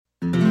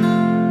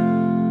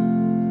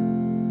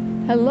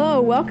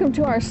Hello, welcome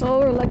to our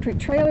solar electric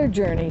trailer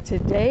journey.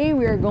 Today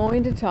we are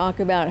going to talk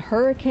about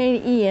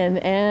Hurricane Ian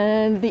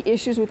and the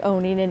issues with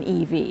owning an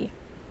EV.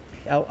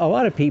 A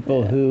lot of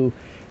people who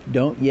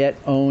don't yet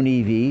own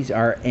EVs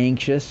are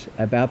anxious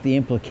about the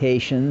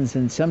implications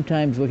and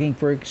sometimes looking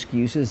for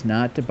excuses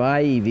not to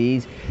buy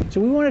EVs.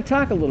 So we want to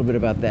talk a little bit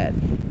about that.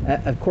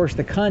 Of course,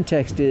 the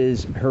context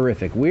is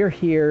horrific. We're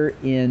here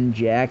in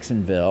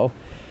Jacksonville.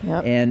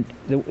 Yep. And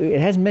it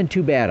hasn't been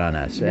too bad on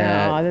us.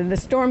 No, the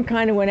storm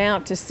kind of went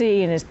out to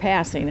sea and is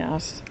passing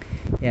us.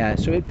 Yeah,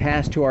 so it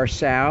passed to our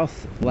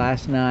south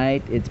last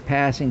night. It's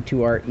passing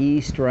to our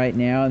east right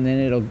now, and then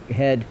it'll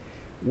head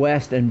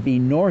west and be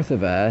north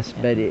of us,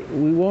 but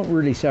we won't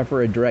really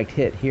suffer a direct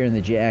hit here in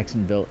the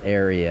Jacksonville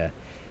area.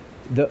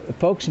 The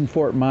folks in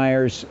Fort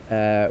Myers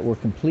were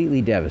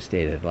completely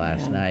devastated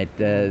last night.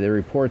 The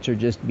reports are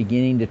just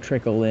beginning to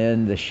trickle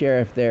in. The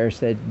sheriff there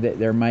said that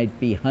there might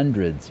be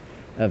hundreds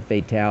of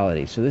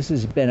fatalities. So this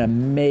has been a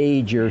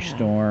major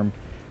storm,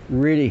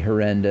 really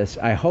horrendous.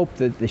 I hope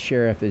that the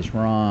sheriff is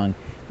wrong.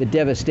 The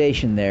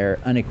devastation there,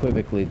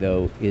 unequivocally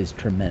though, is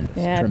tremendous.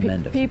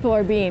 Tremendous. People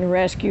are being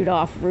rescued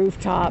off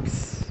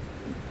rooftops.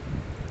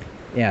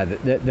 Yeah,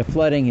 the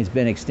flooding has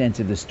been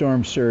extensive. The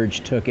storm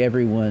surge took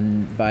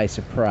everyone by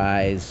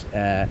surprise,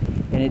 and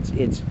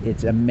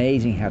it's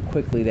amazing how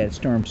quickly that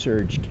storm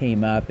surge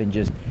came up and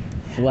just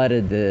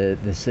flooded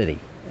the city.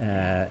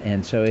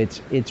 And so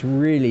it's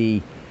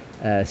really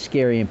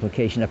scary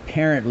implication.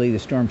 Apparently, the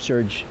storm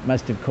surge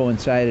must have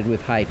coincided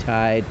with high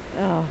tide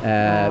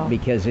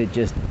because it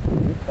just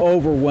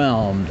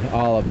overwhelmed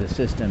all of the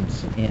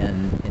systems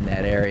in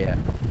that area.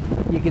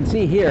 You can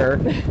see here,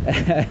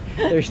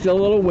 there's still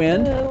a little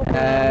wind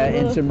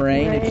and some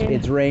rain.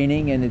 It's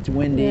raining and it's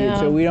windy, and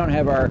so we don't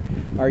have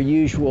our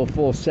usual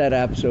full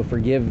setup. So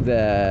forgive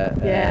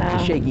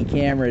the shaky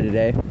camera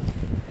today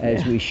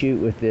as we shoot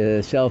with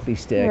the selfie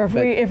stick. Or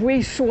if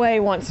we sway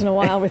once in a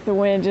while with the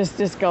wind,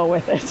 just go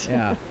with it.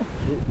 Yeah,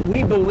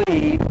 we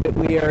believe that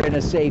we are in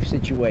a safe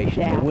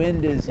situation. The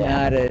wind is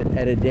not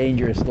at a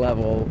dangerous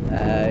level.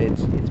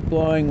 It's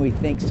blowing, we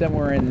think,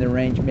 somewhere in the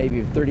range maybe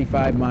of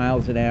 35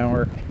 miles an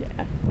hour.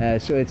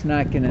 So it's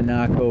not going to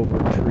knock over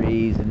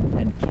trees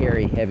and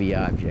carry heavy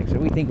objects. So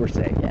we think we're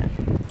safe.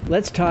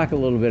 Let's talk a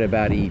little bit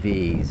about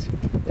EVs.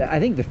 I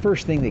think the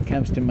first thing that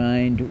comes to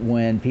mind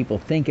when people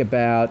think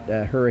about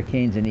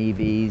hurricanes and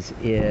EVs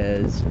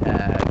is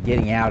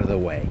getting out of the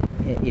way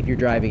if you're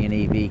driving an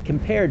EV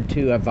compared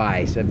to a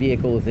Vice, a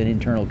vehicle with an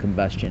internal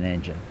combustion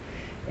engine.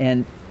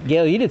 And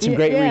Gail, you did some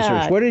great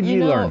research. What did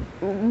you learn?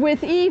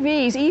 With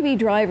EVs, EV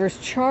drivers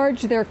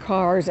charge their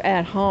cars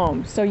at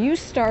home. So you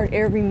start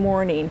every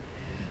morning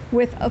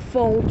with a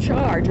full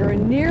charge or a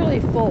nearly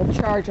full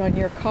charge on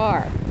your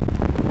car.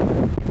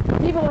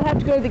 People will have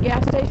to go to the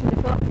gas station to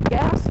fill up the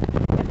gas.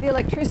 If the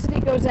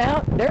electricity goes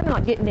out, they're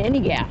not getting any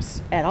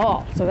gas at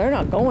all, so they're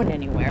not going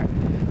anywhere.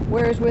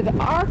 Whereas with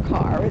our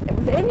car,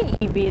 with any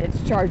EV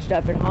that's charged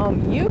up at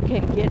home, you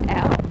can get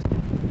out.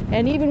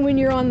 And even when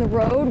you're on the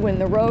road, when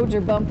the roads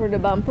are bumper to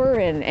bumper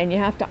and you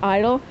have to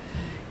idle,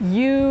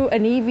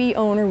 an EV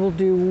owner will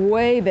do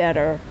way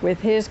better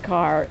with his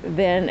car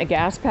than a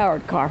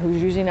gas-powered car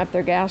who's using up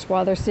their gas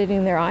while they're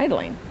sitting there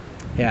idling.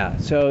 Yeah,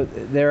 so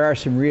there are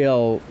some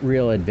real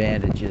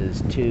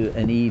advantages to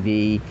an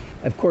EV.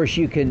 Of course,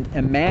 you can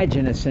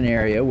imagine a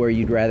scenario where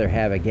you'd rather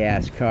have a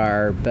gas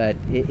car, but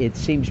it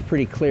seems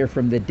pretty clear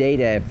from the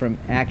data from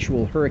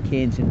actual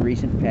hurricanes in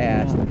recent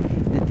past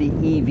that the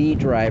EV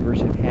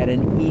drivers have had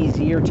an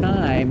easier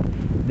time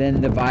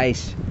than the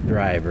Vice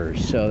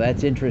drivers. So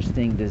that's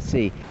interesting to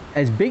see.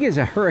 As big as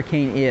a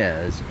hurricane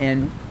is,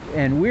 and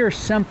we're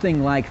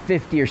something like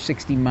 50 or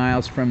 60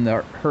 miles from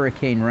the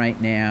hurricane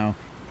right now,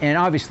 and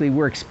obviously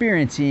we're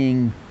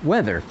experiencing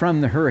weather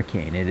from the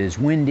hurricane. It is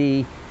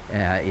windy,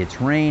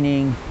 it's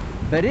raining,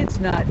 but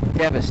it's not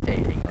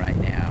devastating right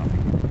now.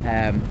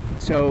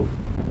 So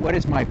what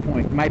is my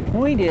point? My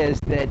point is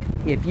that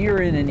if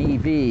you're in an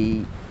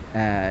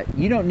EV,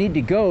 you don't need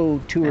to go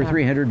 200 or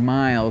 300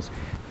 miles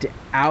to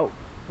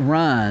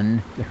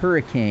outrun the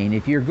hurricane.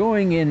 If you're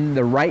going in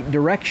the right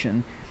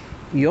direction,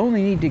 you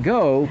only need to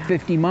go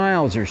 50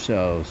 miles or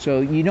so. So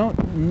you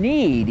don't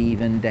need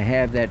even to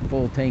have that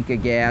full tank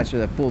of gas or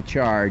the full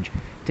charge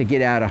to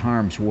get out of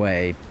harm's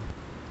way.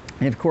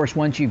 And of course,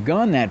 once you've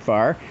gone that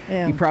far,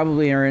 you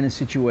probably are in a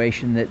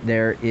situation that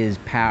there is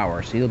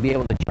power. So you'll be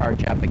able to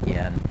charge up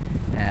again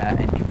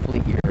and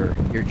complete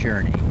your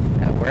journey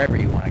wherever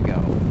you want to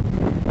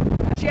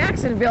go.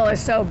 Jacksonville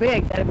is so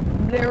big that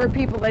there were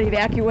people that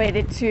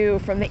evacuated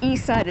from the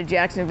east side of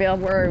Jacksonville,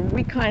 where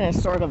we kind of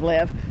sort of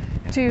live,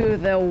 to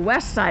the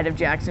west side of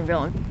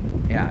Jacksonville.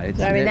 Yeah,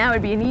 that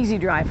would be an easy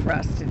drive for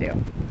us to do.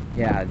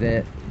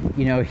 Yeah,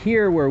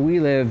 here where we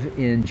live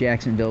in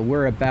Jacksonville,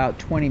 we're about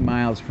 20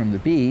 miles from the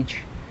beach.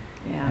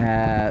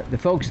 The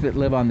folks that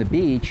live on the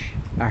beach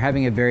are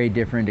having a very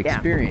different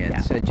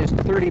experience. Just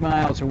 30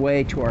 miles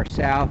away to our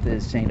south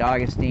is St.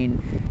 Augustine.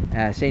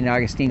 St.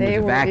 Augustine was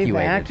evacuated. They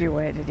were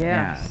evacuated,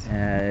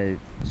 yes.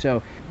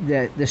 So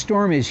the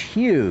storm is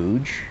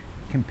huge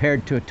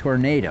compared to a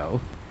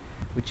tornado.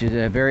 which is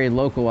a very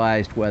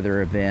localized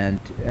weather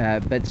event,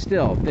 but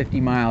still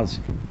 50 miles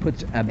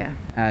puts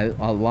a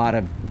lot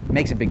of,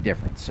 makes a big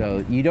difference.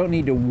 So you don't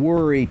need to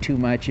worry too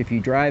much if you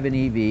drive an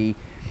EV.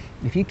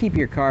 If you keep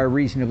your car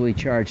reasonably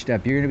charged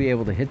up, you're going to be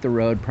able to hit the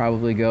road,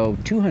 probably go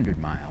 200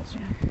 miles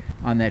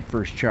on that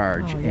first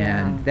charge,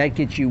 and that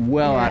gets you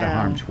well out of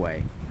harm's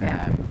way.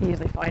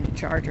 Easily find a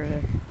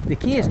charger. The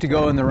key is to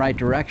go in the right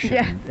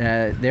direction.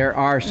 There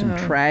are some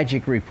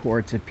tragic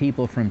reports of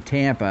people from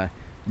Tampa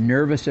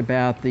nervous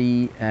about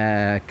the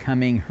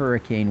coming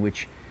hurricane,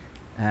 which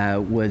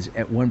was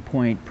at one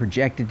point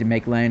projected to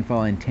make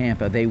landfall in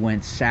Tampa. They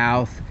went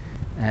south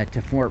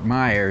to Fort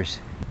Myers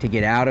to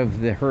get out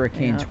of the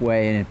hurricane's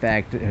way, and in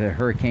fact, the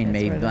hurricane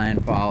made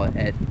landfall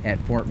at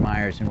Fort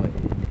Myers,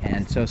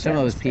 and so some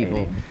of those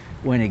people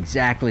went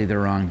exactly the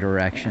wrong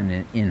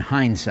direction in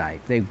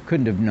hindsight. They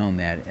couldn't have known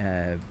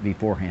that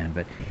beforehand.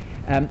 But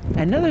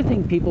another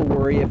thing people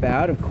worry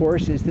about, of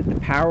course, is that the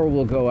power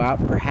will go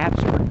out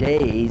perhaps for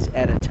days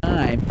at a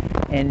time,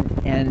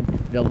 and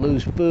they'll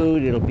lose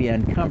food, it'll be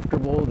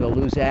uncomfortable, they'll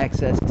lose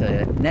access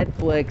to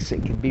Netflix,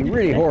 it could be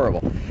really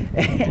horrible.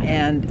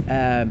 And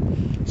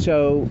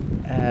so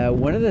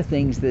one of the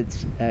things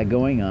that's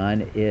going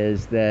on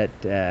is that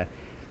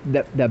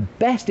the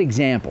best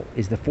example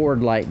is the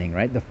Ford Lightning,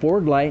 right? The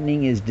Ford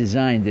Lightning is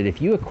designed that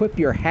if you equip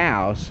your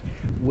house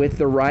with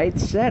the right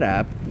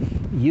setup,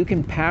 you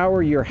can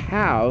power your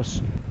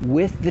house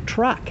with the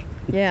truck.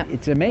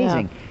 It's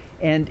amazing.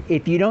 And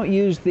if you don't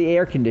use the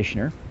air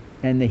conditioner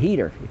and the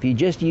heater, if you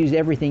just use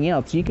everything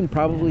else, you can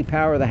probably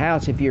power the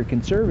house. If you're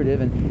conservative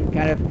and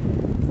kind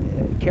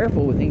of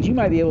careful with things, you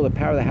might be able to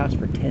power the house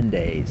for 10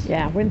 days.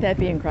 Yeah, wouldn't that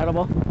be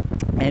incredible?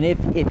 And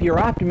if you're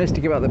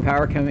optimistic about the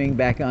power coming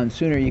back on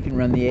sooner, you can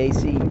run the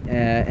AC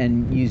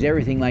and use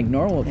everything like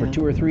normal for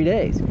 2 or 3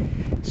 days.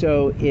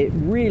 So it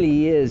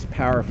really is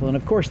powerful. And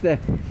of course,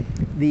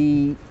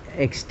 the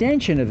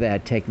extension of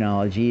that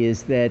technology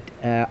is that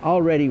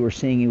already we're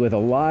seeing with a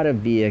lot of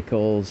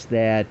vehicles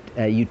that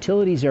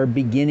utilities are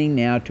beginning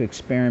now to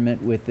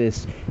experiment with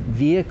this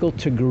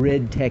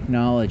vehicle-to-grid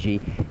technology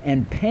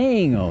and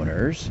paying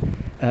owners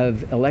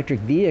of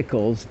electric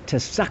vehicles to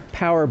suck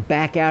power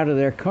back out of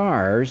their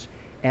cars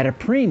at a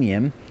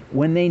premium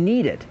when they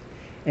need it.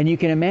 And you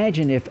can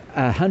imagine if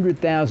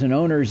 100,000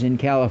 owners in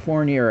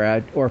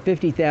California or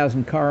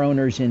 50,000 car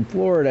owners in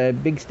Florida,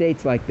 big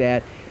states like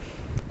that,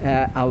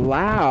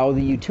 allow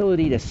the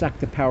utility to suck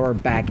the power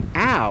back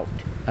out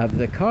of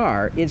the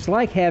car, it's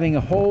like having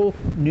a whole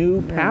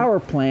new power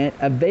plant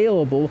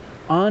available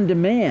on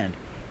demand.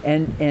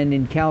 And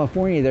in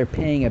California, they're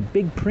paying a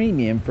big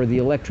premium for the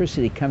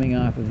electricity coming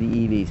off of the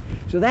EVs.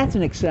 So that's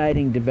an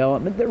exciting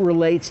development that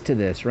relates to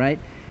this, right?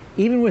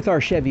 Even with our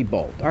Chevy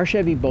Bolt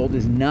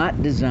is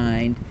not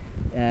designed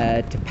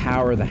to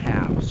power the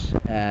house.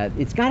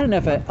 It's got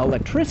enough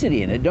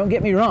electricity in it, don't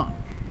get me wrong.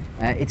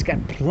 It's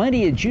got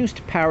plenty of juice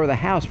to power the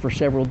house for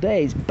several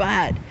days,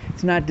 but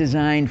it's not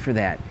designed for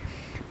that.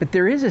 But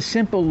there is a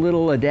simple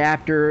little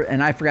adapter,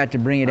 and I forgot to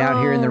bring it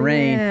out here in the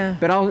rain.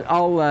 But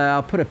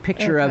I'll put a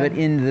picture of it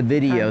in the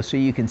video so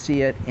you can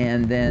see it,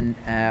 and then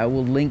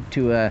we'll link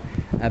to a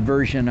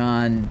version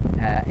on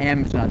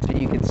Amazon so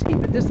you can see.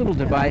 But this little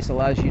device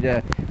allows you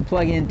to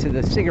plug into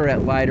the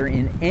cigarette lighter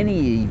in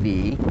any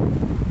EV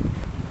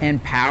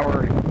and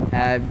power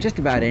just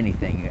about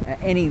anything,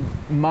 any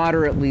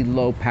moderately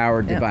low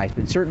powered device,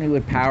 but certainly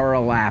would power a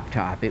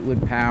laptop. It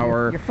would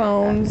power your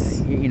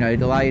phones.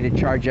 It'd allow you to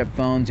charge up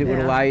phones. It would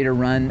allow you to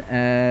run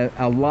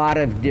a lot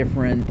of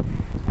different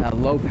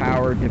low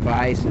powered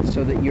devices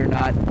so that you're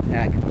not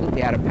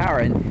completely out of power.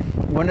 And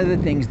one of the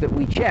things that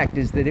we checked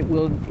is that it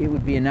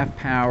would be enough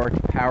power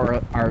to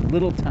power our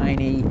little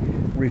tiny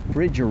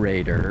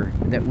refrigerator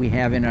that we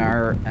have in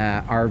our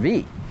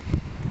RV.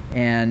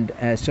 And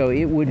so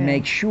it would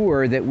make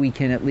sure that we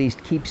can at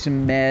least keep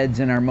some meds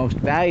and our most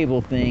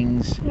valuable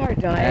things. Our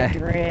diet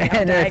drink,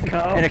 and Diet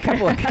Coke. And a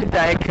couple of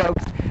Diet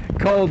Cokes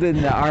cold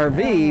in the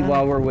RV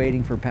while we're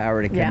waiting for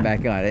power to come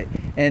back on it.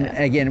 And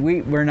again,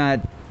 we're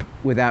not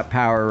without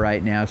power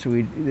right now, so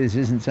this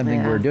isn't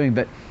something we're doing.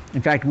 But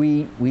in fact,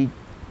 we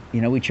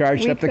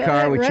charged up the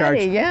car.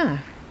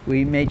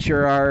 We made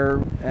sure our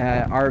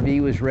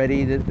RV was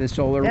ready, that the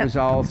solar was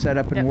all set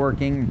up and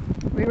working.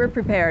 We were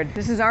prepared.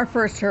 This is our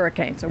first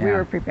hurricane, so we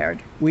were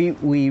prepared. We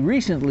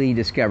recently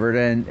discovered,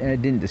 and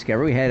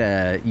we had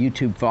a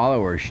YouTube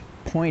follower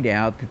point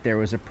out that there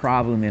was a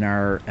problem in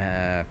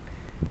our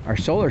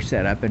solar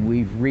setup, and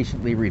we've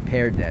recently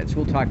repaired that. So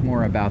we'll talk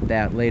more about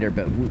that later,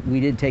 but we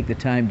did take the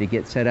time to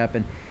get set up,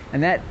 and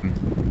that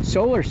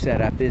solar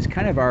setup is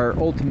kind of our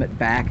ultimate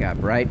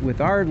backup, right?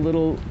 With our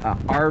little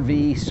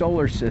RV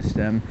solar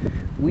system,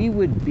 we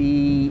would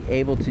be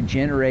able to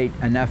generate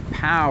enough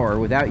power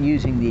without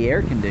using the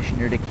air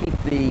conditioner to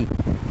keep the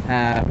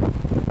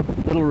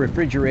little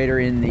refrigerator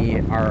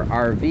in our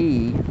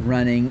RV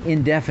running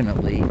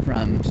indefinitely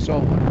from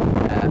solar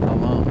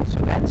alone. So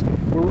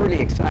we're really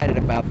excited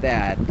about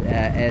that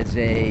as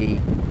a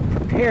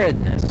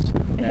preparedness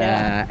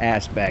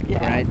aspect,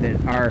 right?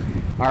 That our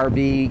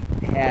RV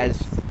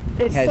has.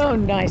 It's so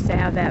nice to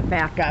have that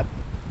backup.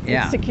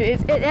 Yeah.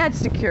 It adds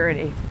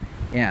security.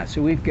 Yeah,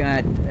 so we've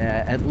got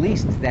at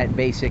least that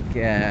basic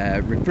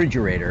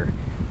refrigerator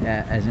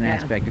as an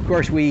aspect. Of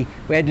course, we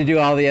had to do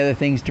all the other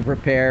things to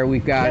prepare.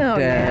 We've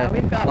got,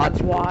 we've got lots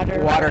of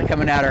water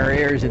coming out our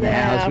ears in the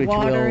house, which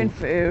water and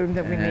food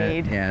that we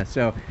need. Yeah,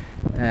 so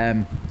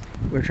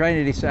we're trying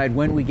to decide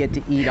when we get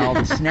to eat all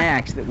the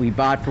snacks that we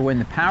bought for when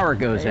the power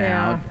goes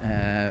out.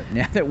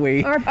 Now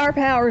that our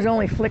power's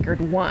only flickered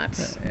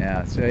once.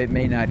 Yeah, so it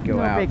may not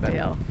go out. No big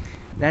deal.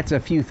 That's a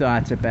few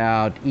thoughts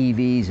about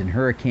EVs and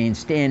hurricanes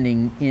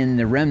standing in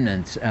the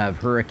remnants of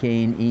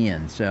Hurricane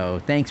Ian.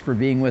 So thanks for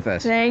being with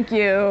us. Thank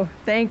you.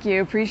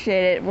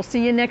 Appreciate it. We'll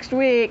see you next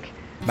week.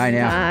 Bye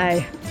now.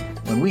 Bye.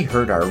 When we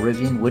heard our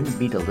Rivian wouldn't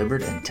be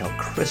delivered until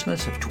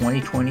Christmas of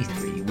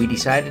 2023, we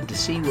decided to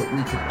see what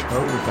we could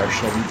tow with our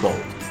Chevy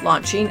Bolt,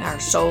 launching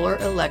our solar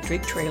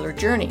electric trailer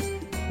journey.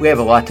 We have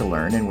a lot to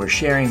learn, and we're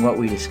sharing what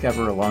we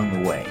discover along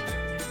the way,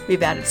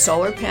 We've added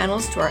solar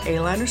panels to our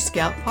A-Liner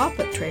Scout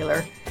pop-up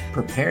trailer.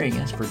 preparing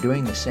us for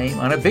doing the same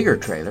on a bigger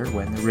trailer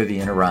when the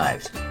Rivian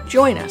arrives.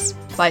 Join us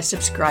by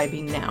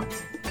subscribing now.